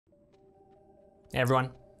Hey everyone,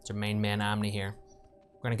 it's your main man Omni here.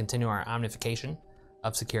 We're going to continue our omnification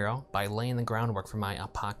of Sekiro by laying the groundwork for my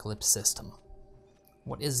apocalypse system.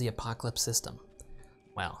 What is the apocalypse system?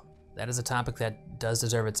 Well, that is a topic that does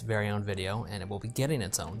deserve its very own video, and it will be getting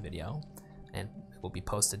its own video, and it will be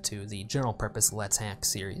posted to the general purpose Let's Hack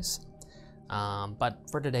series. But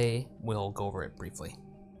for today, we'll go over it briefly.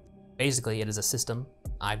 Basically, it is a system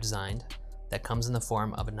I've designed that comes in the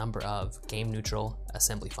form of a number of game-neutral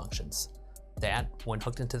assembly functions that, when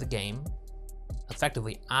hooked into the game,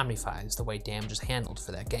 effectively omnifies the way damage is handled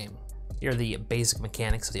for that game. Here are the basic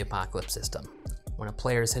mechanics of the apocalypse system. When a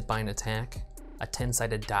player is hit by an attack, a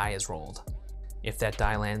 10-sided die is rolled. If that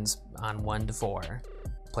die lands on 1 to 4,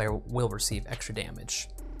 the player will receive extra damage.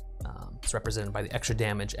 It's represented by the extra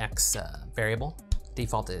damage X variable.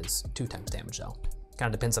 Default is 2 times damage though.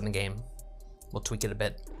 Kind of depends on the game. We'll tweak it a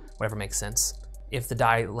bit, whatever makes sense. If the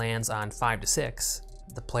die lands on 5 to 6,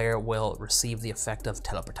 the player will receive the effect of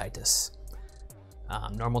teleportitis.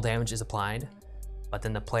 Normal damage is applied, but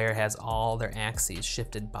then the player has all their axes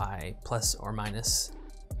shifted by plus or minus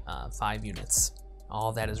 5 units. All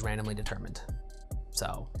of that is randomly determined.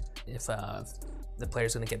 So if the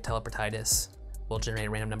player's going to get teleportitis, we'll generate a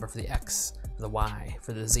random number for the X, for the Y,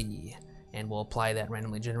 for the Z, and we'll apply that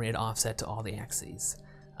randomly generated offset to all the axes.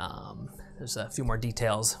 There's a few more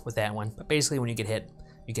details with that one, but basically when you get hit,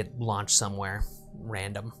 you get launched somewhere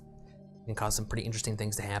random. It can cause some pretty interesting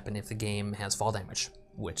things to happen if the game has fall damage,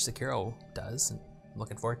 which Sekiro does, and I'm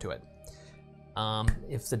looking forward to it.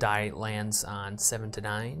 If the die lands on 7 to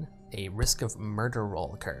 9, a risk of murder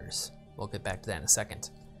roll occurs. We'll get back to that in a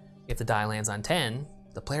second. If the die lands on 10,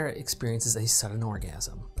 the player experiences a sudden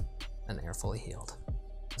orgasm, and they are fully healed.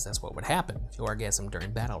 Because that's what would happen if you orgasm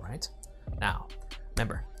during battle, right? Now,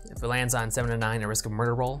 remember, if it lands on 7 to 9, a risk of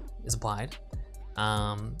murder roll is applied.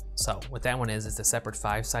 So what that one is, it's a separate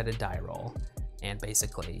 5-sided die roll, and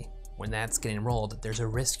basically when that's getting rolled, there's a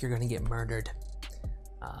risk you're going to get murdered.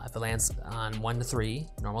 If it lands on 1 to 3,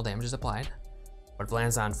 normal damage is applied, but if it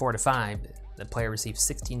lands on 4 to 5, the player receives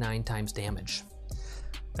 69 times damage.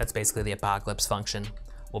 That's basically the apocalypse function.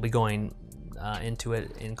 We'll be going into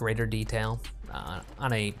it in greater detail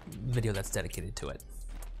on a video that's dedicated to it.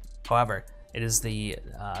 However, it is the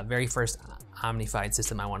very first Omnified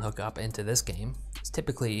system I want to hook up into this game. It's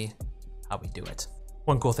typically how we do it.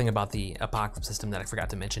 One cool thing about the apocalypse system that I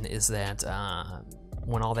forgot to mention is that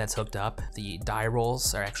when all that's hooked up, the die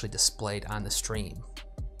rolls are actually displayed on the stream,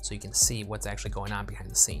 so you can see what's actually going on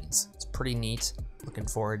behind the scenes. It's pretty neat. Looking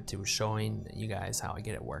forward to showing you guys how I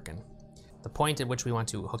get it working. The point at which we want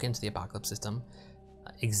to hook into the apocalypse system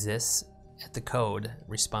exists at the code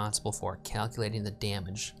responsible for calculating the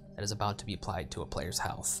damage that is about to be applied to a player's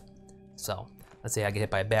health. So let's say I get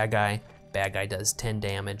hit by a bad guy does 10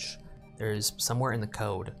 damage. There's somewhere in the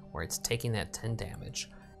code where it's taking that 10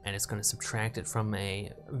 damage and it's going to subtract it from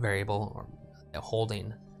a variable or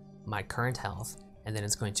holding my current health, and then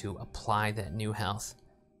it's going to apply that new health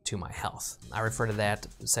to my health. I refer to that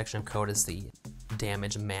section of code as the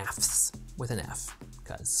damage maths with an F,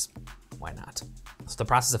 because why not? So the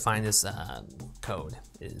process of finding this code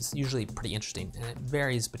is usually pretty interesting, and it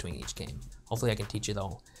varies between each game. Hopefully I can teach you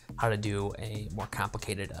though how to do a more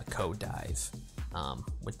complicated code dive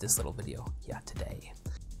with this little video today.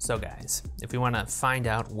 So guys, if we want to find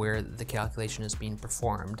out where the calculation is being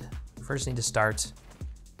performed, we first need to start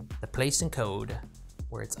the place in code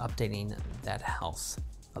where it's updating that health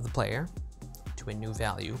of the player to a new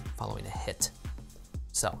value following a hit.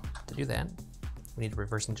 So to do that, we need to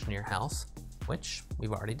reverse engineer health, which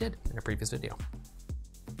we've already did in a previous video.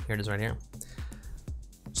 Here it is right here.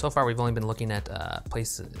 So far we've only been looking at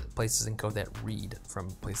places in code that read from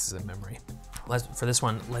places in memory. For this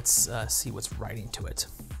one, let's see what's writing to it,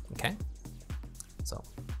 okay? So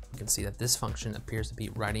you can see that this function appears to be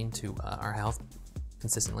writing to our health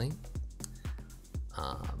consistently.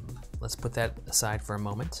 Let's put that aside for a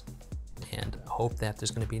moment and hope that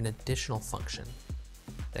there's going to be an additional function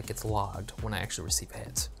that gets logged when I actually receive a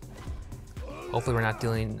hit. Hopefully we're not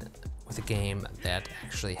dealing with a game that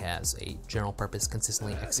actually has a general purpose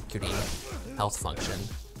consistently executing health function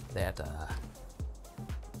that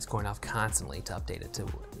is going off constantly to update it to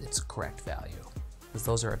its correct value, because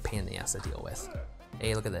those are a pain in the ass to deal with.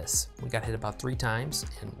 Hey, look at this. We got hit about 3 times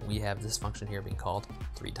and we have this function here being called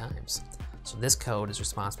 3 times. So this code is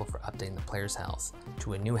responsible for updating the player's health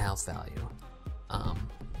to a new health value.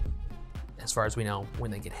 As far as we know, when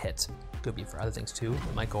they get hit. Could be for other things too.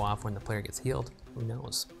 It might go off when the player gets healed. Who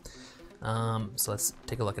knows? So let's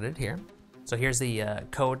take a look at it here. So here's the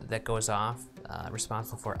code that goes off,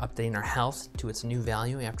 responsible for updating our health to its new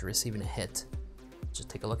value after receiving a hit. Just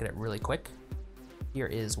take a look at it really quick. Here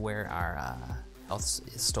is where our health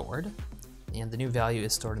is stored, and the new value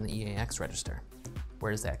is stored in the EAX register.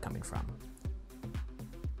 Where is that coming from?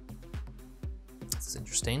 This is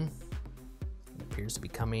interesting. It appears to be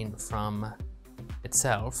coming from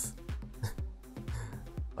itself,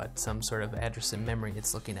 but some sort of address in memory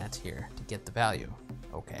it's looking at here to get the value.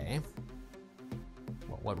 Okay.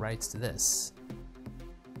 Well, what writes to this?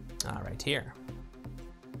 Right here.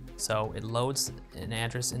 So it loads an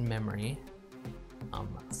address in memory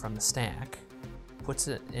from the stack, puts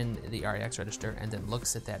it in the REX register, and then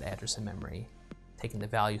looks at that address in memory, taking the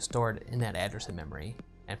value stored in that address in memory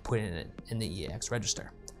and putting it in the EAX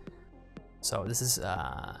register. So this is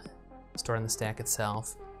stored in the stack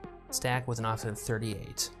itself. Stack with an offset of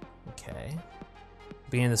 38. Okay.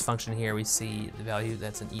 Beginning of this function here, we see the value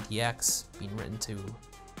that's in EDX being written to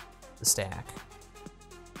the stack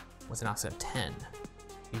with an offset of 10.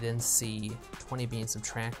 We then see 20 being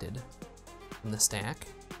subtracted from the stack.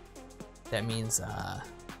 That means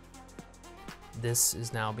this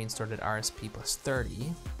is now being stored at RSP plus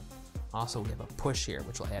 30. Also, we have a push here,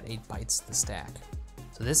 which will add 8 bytes to the stack.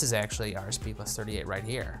 So this is actually RSP plus 38 right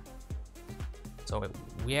here. So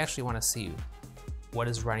we actually want to see what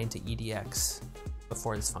is writing to EDX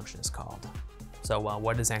before this function is called. So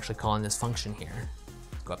what is actually calling this function here?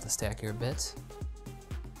 Let's go up the stack here a bit.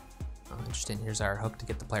 Interesting, here's our hook to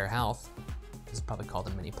get the player health. This is probably called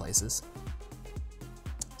in many places.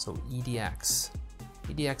 So EDX.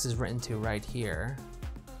 EDX is written to right here.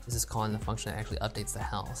 This is calling the function that actually updates the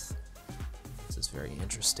health. This is very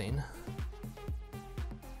interesting.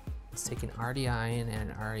 It's taking RDI and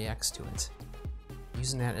adding REX to it,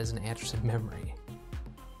 using that as an address in memory.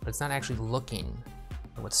 But it's not actually looking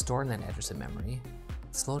at what's stored in that address in memory.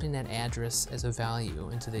 It's loading that address as a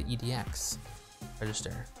value into the EDX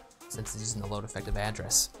register, since it's using the load effective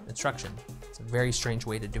address instruction. It's a very strange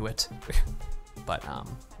way to do it, but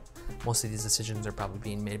most of these decisions are probably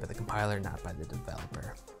being made by the compiler, not by the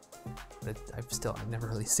developer. But I've never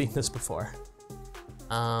really seen this before.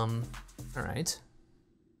 All right.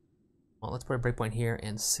 Well, let's put a breakpoint here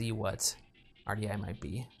and see what RDI might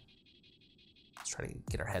be. Let's try to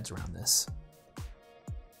get our heads around this.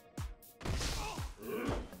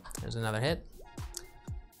 There's another hit.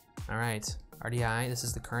 All right. RDI, this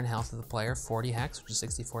is the current health of the player, 40 hex, which is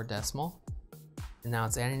 64 decimal. And now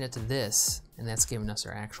it's adding it to this, and that's giving us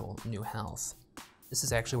our actual new health. This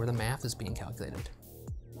is actually where the math is being calculated.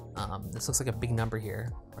 This looks like a big number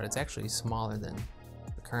here, but it's actually smaller than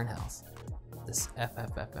the current health. This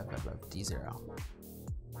D0.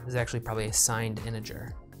 This is actually probably a signed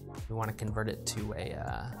integer. We want to convert it to a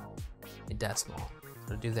decimal.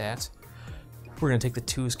 So to do that, we're going to take the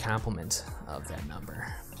 2's complement of that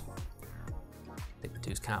number. Take the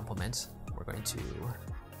 2's complement. We're going to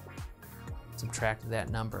subtract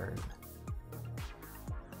that number.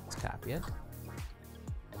 Let's copy it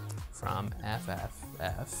from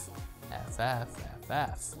FFF.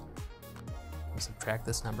 We'll subtract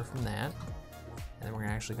this number from that, and then we're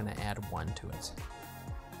actually going to add 1 to it.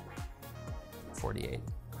 48.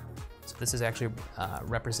 So this is actually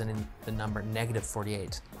representing the number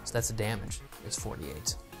 -48. So that's the damage, is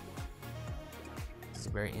 48. This is a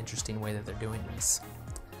very interesting way that they're doing this.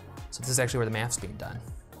 So this is actually where the math's being done.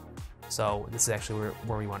 So this is actually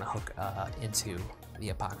where we want to hook into the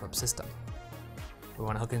Apocalypse system. We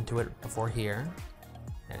want to hook into it before here,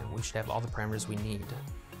 and we should have all the parameters we need.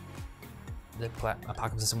 The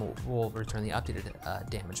Apocalypse system will return the updated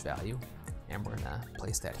damage value, and we're going to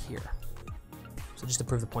place that here. So just to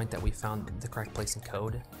prove the point that we found the correct place in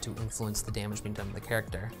code to influence the damage being done to the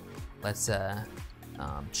character, let's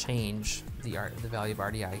change the value of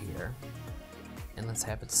RDI here, and let's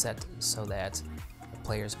have it set so that the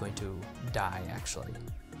player is going to die actually.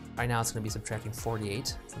 Right now it's going to be subtracting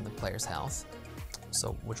 48 from the player's health,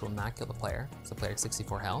 so which will not kill the player. So the player has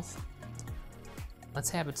 64 health.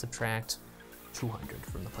 Let's have it subtract 200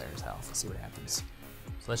 from the player's health. Let's see what happens.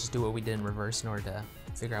 So let's just do what we did in reverse in order to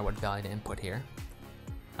figure out what value to input here.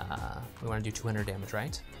 We want to do 200 damage,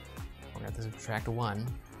 right? We're going to have to subtract 1,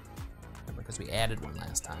 because we added 1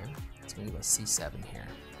 last time. It's going to give us C7 here.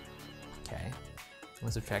 Okay. So I'm going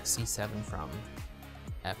to subtract C7 from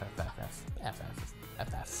FF,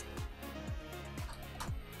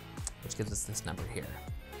 which gives us this number here.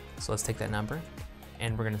 So let's take that number,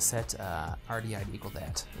 and we're going to set RDI to equal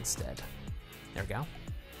that instead. There we go.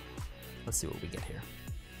 Let's see what we get here.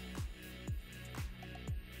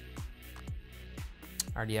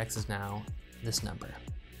 RDX is now this number.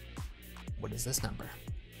 What is this number?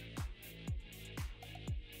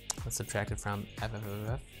 Let's subtract it from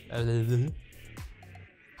FFF.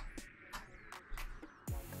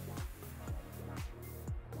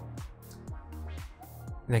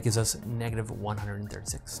 And that gives us negative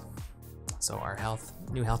 136. So our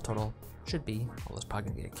new health total should be, well, it's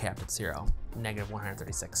probably gonna get capped at 0, negative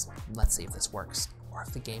 136. Let's see if this works, or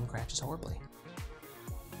if the game crashes horribly.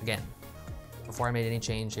 Again, before I made any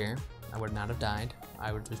change here, I would not have died.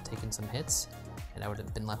 I would have taken some hits, and I would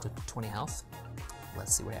have been left with 20 health.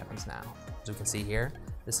 Let's see what happens now. As we can see here,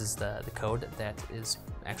 this is the code that is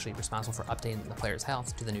actually responsible for updating the player's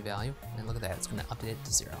health to the new value. And look at that, it's gonna update it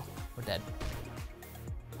to 0. We're dead.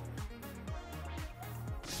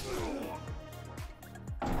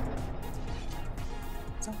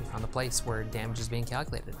 So we found the place where damage is being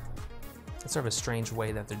calculated. It's sort of a strange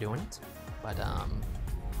way that they're doing it, but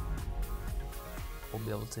we'll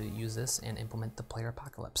be able to use this and implement the player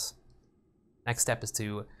apocalypse. Next step is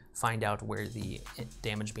to find out where the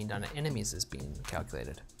damage being done to enemies is being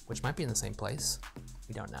calculated, which might be in the same place.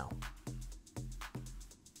 We don't know.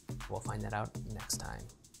 We'll find that out next time.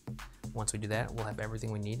 Once we do that, we'll have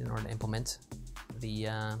everything we need in order to implement the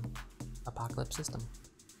apocalypse system.